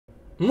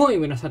Muy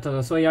buenas a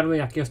todos, soy Aldo y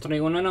aquí os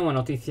traigo una nueva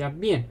noticia.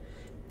 Bien,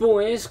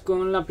 pues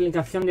con la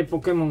aplicación de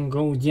Pokémon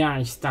Go ya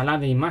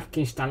instalada y más que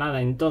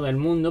instalada en todo el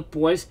mundo,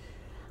 pues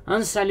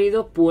han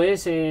salido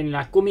pues en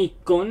la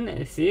Comic Con, es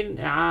decir,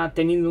 ha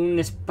tenido un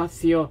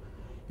espacio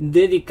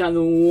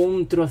dedicado,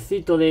 un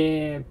trocito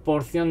de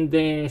porción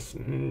de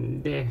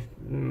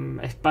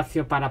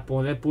espacio para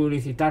poder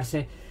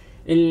publicitarse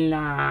en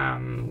la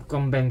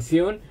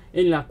convención,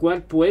 en la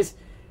cual pues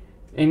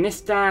en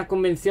esta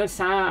convención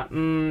se ha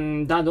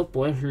dado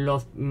pues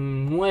las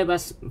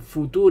nuevas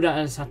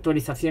futuras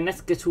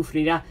actualizaciones que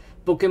sufrirá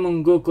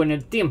Pokémon Go con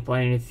el tiempo,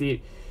 es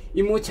decir,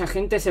 y mucha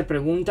gente se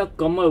pregunta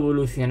cómo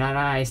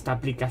evolucionará esta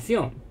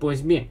aplicación.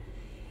 Pues bien,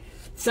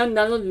 se han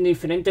dado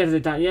diferentes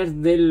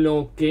detalles de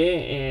lo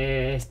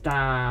que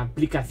esta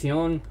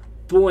aplicación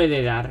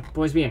puede dar.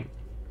 Pues bien,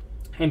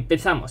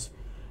 empezamos.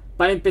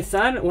 Para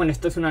empezar, bueno,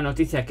 esto es una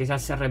noticia que ya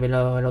se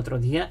reveló el otro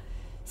día.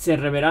 Se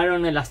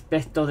revelaron el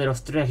aspecto de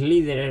los tres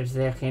líderes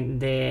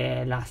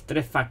de las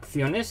tres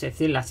facciones, es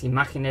decir, las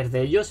imágenes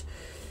de ellos,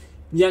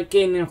 ya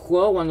que en el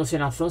juego cuando se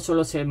lanzó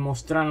solo se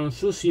mostraron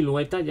sus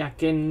siluetas, ya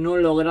que no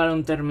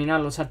lograron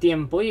terminarlos a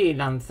tiempo y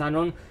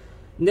lanzaron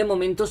de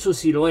momento sus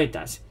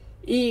siluetas.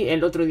 Y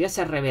el otro día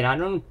se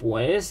revelaron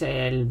pues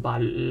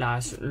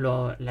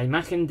la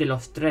imagen de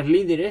los tres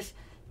líderes,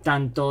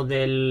 tanto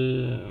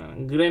del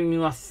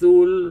gremio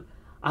azul,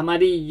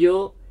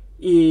 amarillo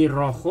y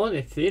rojo, es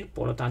decir,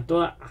 por lo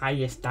tanto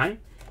ahí están.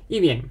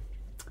 Y bien,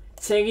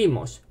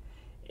 seguimos,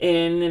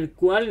 en el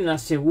cual la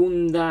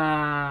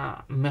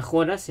segunda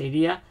mejora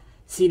sería: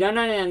 se irán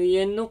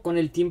añadiendo con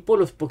el tiempo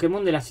los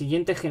Pokémon de las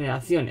siguientes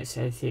generaciones.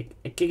 Es decir,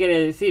 ¿qué quiere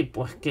decir?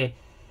 Pues que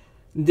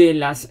de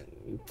las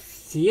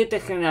 7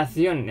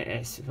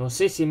 generaciones o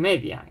 6 y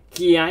media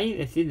que hay, es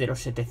decir, de los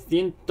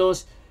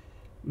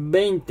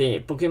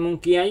 720 Pokémon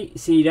que hay,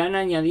 se irán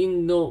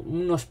añadiendo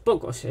unos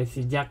pocos, es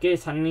decir, ya que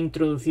se han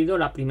introducido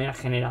la primera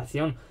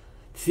generación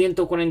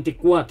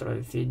 144, es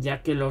decir,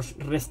 ya que los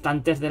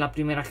restantes de la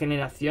primera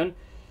generación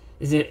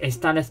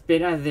está a la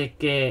espera de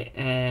que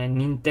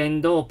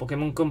Nintendo o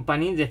Pokémon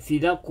Company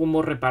decida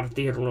cómo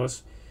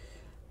repartirlos.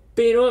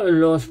 Pero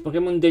los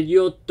Pokémon de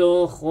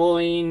Yoto,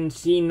 Hoenn,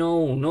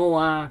 Sinnoh,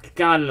 Unova,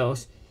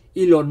 Kalos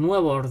y los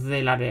nuevos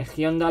de la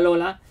región de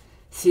Alola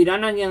se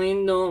irán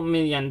añadiendo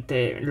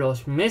mediante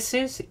los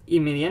meses y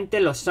mediante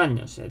los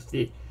años. Es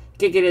decir,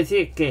 ¿qué quiere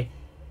decir? Que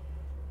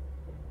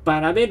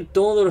para ver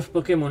todos los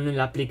Pokémon en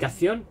la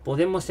aplicación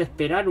podemos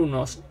esperar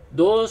unos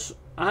 2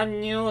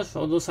 años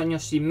o 2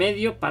 años y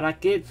medio para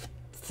que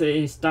se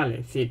instale.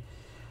 Es decir,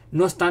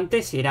 no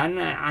obstante, se irán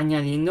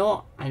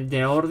añadiendo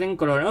de orden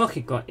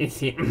cronológico. Es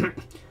decir,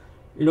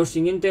 los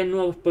siguientes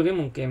nuevos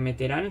Pokémon que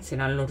meterán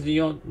serán los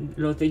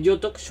de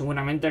Yoto, que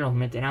seguramente los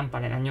meterán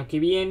para el año que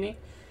viene,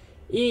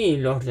 y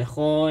los de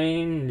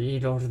Hoenn y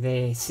los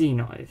de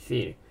Sinnoh. Es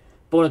decir,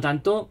 por lo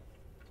tanto,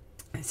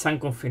 se han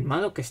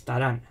confirmado que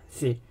estarán.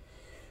 Es decir,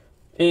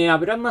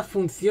 habrá más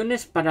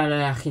funciones para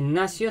los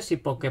gimnasios y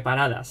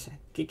poképaradas.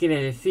 ¿Qué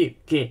quiere decir?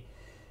 Que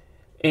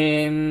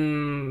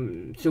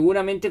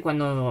seguramente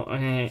cuando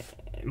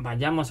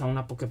vayamos a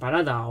una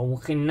poképarada o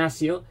un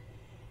gimnasio,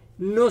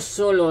 no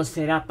solo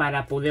será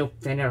para poder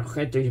obtener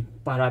objetos y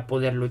para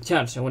poder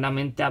luchar,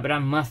 seguramente habrá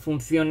más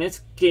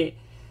funciones que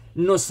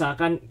nos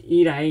hagan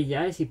ir a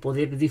ellas y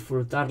poder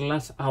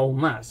disfrutarlas aún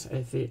más.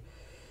 Es decir,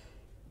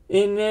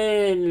 en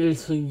el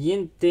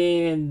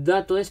siguiente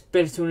dato es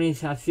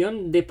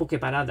personalización de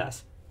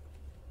poképaradas.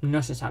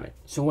 No se sabe,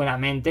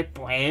 seguramente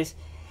pues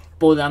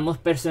podamos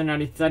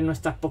personalizar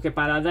nuestras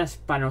poképaradas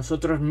para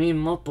nosotros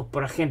mismos. Pues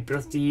por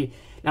ejemplo, si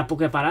la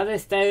poképarada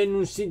está en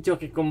un sitio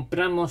que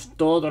compramos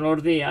todos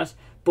los días,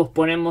 pues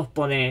podemos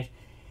poner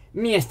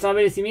mi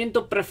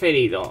establecimiento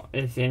preferido.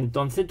 Es decir,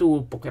 entonces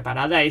tu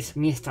poképarada es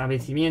mi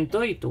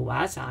establecimiento y tú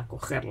vas a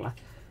cogerla.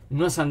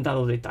 No se han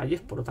dado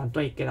detalles, por lo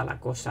tanto ahí queda la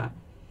cosa.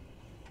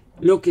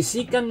 Lo que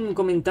sí que han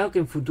comentado que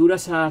en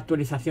futuras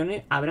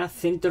actualizaciones habrá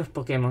centros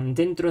Pokémon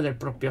dentro del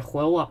propio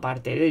juego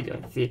aparte de ello.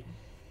 Es decir,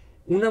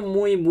 una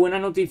muy buena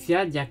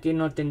noticia, ya que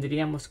no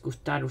tendríamos que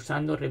estar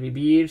usando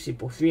revivirs y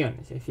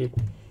pociones. Es decir,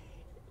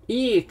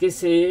 y que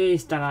se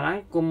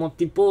instalarán como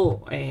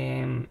tipo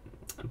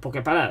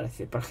Poképarada. Es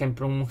decir, por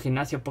ejemplo, un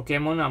gimnasio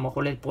Pokémon a lo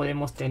mejor le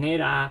podemos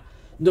tener a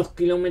 2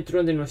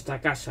 kilómetros de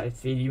nuestra casa. Es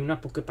decir, y una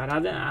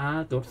Poképarada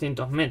a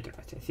 200 metros.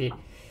 Es decir,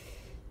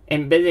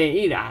 en vez de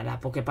ir a la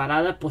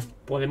Poképarada, pues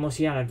podemos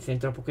ir al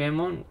centro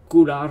Pokémon,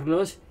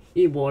 curarlos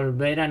y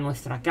volver a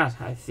nuestra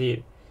casa. Es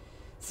decir,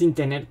 sin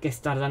tener que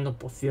estar dando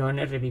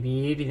pociones,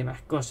 revivir y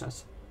demás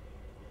cosas.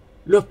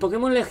 Los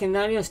Pokémon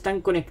legendarios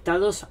están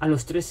conectados a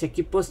los 3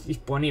 equipos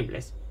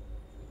disponibles.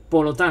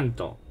 Por lo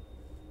tanto,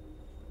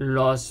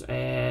 los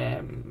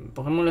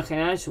Pokémon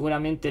legendarios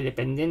seguramente,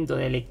 dependiendo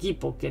del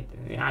equipo que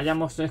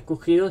hayamos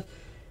escogido,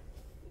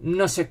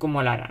 no sé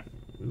cómo lo harán.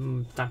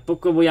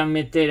 Tampoco voy a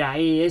meter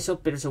ahí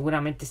eso, pero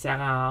seguramente se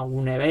haga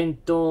un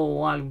evento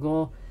o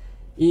algo.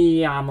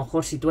 Y a lo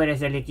mejor si tú eres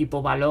del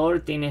equipo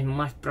valor tienes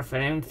más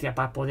preferencia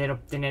para poder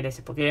obtener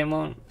ese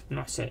Pokémon.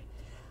 No sé.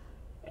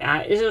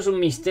 Eso es un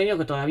misterio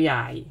que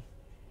todavía hay.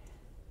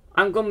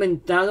 Han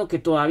comentado que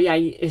todavía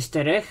hay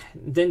easter egg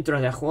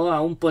dentro del juego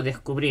aún por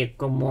descubrir,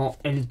 como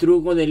el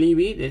truco del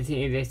Eevee, es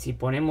decir, de si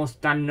ponemos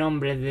tal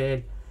nombre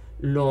de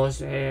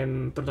los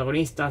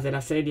protagonistas de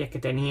la serie que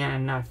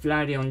tenían a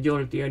Flareon,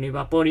 Jolteon y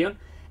Vaporeon,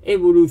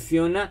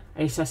 evoluciona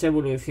a esas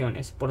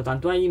evoluciones. Por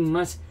tanto, hay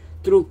más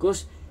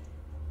trucos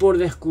por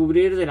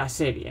descubrir de la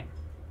serie.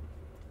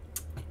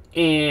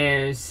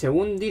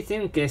 Según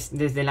dicen que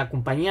desde la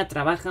compañía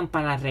trabajan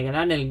para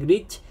arreglar el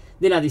glitch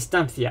de la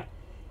distancia,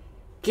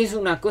 que es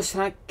una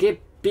cosa que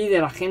pide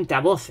la gente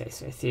a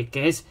voces. Es decir,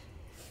 que es,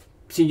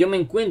 si yo me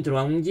encuentro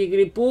a un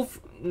Jigglypuff,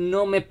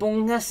 no me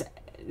pongas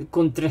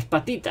con 3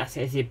 patitas,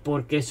 es decir,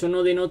 porque eso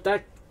no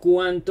denota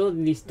cuánto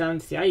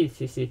distancia hay. Es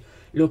decir,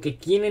 lo que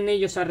quieren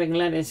ellos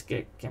arreglar es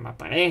que me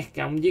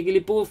aparezca un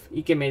Jigglypuff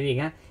y que me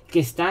diga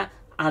que está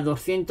a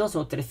 200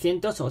 o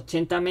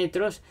 380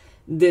 metros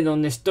de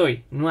donde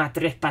estoy, no a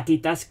 3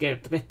 patitas, que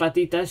 3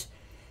 patitas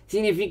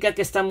significa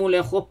que está muy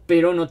lejos,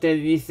 pero no te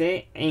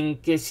dice en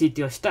qué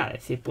sitio está.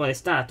 Es decir, puede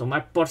estar a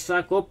tomar por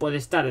saco, puede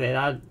estar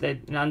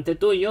delante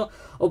tuyo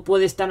o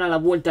puede estar a la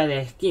vuelta de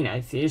la esquina.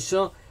 Es decir,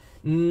 eso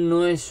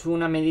no es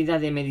una medida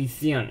de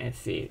medición.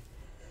 Es decir,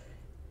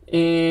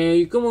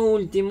 y como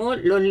último,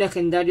 los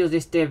legendarios de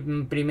esta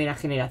primera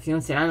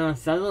generación serán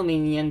lanzados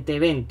mediante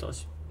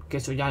eventos, que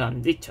eso ya lo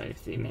han dicho, es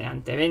decir,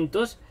 mediante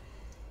eventos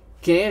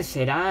que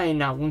será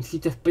en algún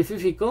sitio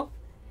específico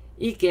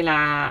y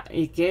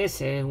que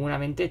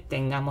seguramente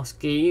tengamos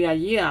que ir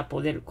allí a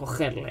poder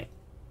cogerle.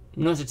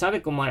 No se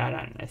sabe cómo lo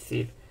harán, es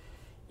decir,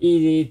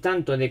 y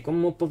tanto de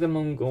cómo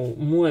Pokémon Go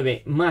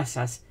mueve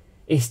masas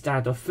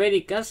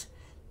estratosféricas,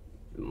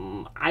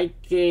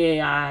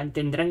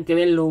 tendrán que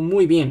verlo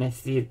muy bien, es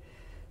decir,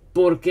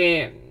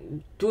 porque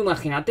tú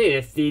imagínate,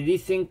 es decir,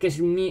 dicen que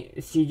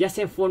si ya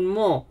se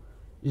formó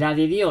la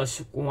de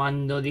Dios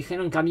cuando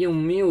dijeron que había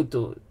un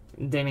Mewtwo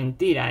de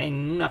mentira en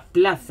una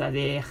plaza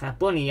de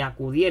Japón y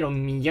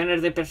acudieron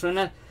millones de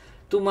personas,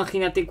 tú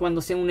imagínate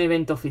cuando sea un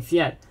evento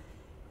oficial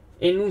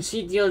en un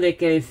sitio de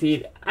que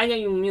decir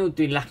hay un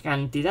Mewtwo y la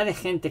cantidad de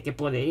gente que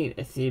puede ir,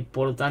 es decir,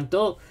 por lo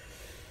tanto,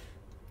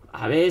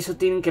 a ver, eso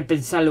tienen que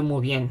pensarlo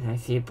muy bien,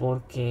 es decir,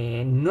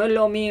 porque no es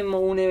lo mismo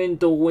un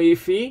evento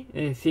wifi,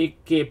 es decir,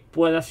 que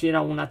puedas ir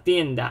a una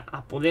tienda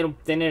a poder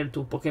obtener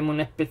tu Pokémon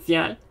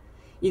especial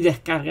y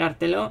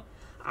descargártelo,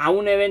 a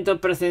un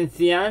evento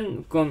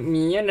presencial con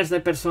millones de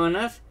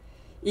personas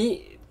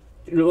y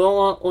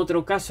luego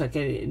otro caso es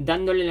que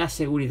dándole la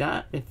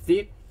seguridad, es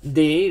decir,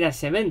 de ir a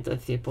ese evento,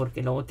 es decir,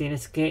 porque luego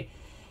tienes que,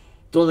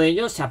 todo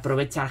ello se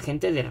aprovecha la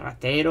gente de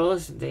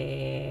rateros,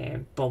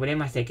 de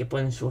problemas de que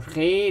pueden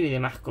surgir y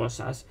demás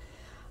cosas.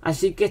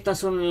 Así que estas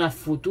son las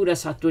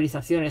futuras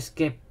actualizaciones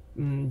que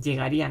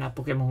llegarían a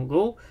Pokémon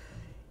Go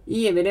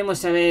y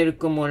veremos a ver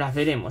cómo las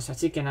veremos.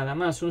 Así que nada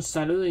más, un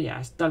saludo y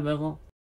hasta luego.